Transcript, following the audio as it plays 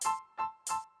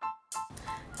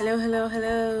Hello, hello,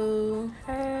 hello.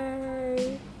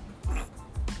 Hey.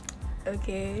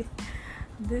 Okay,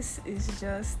 this is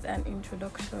just an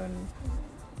introduction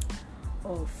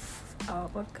of our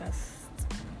podcast.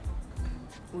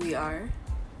 We are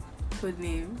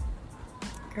CodeName.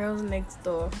 Girls Next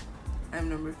Door. I'm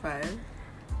number 5.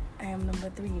 I am number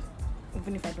 3,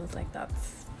 even if I don't like that.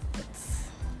 But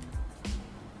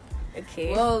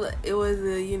okay. Well, it was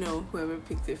whoever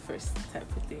picked it first type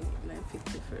of thing, and I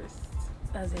picked it first.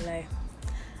 That's a lie.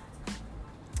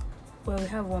 Well, we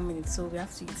have 1 minute, so we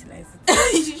have to utilize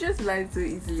it. You just lied so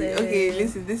easily. Okay,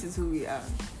 listen, this is who we are.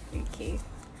 Okay,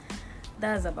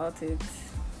 that's about it.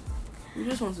 We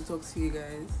just want to talk to you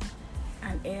guys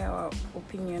And air our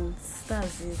opinions.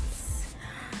 That's it.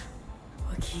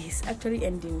 Okay, it's actually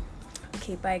ending.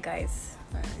 Okay, bye guys.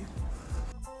 Bye.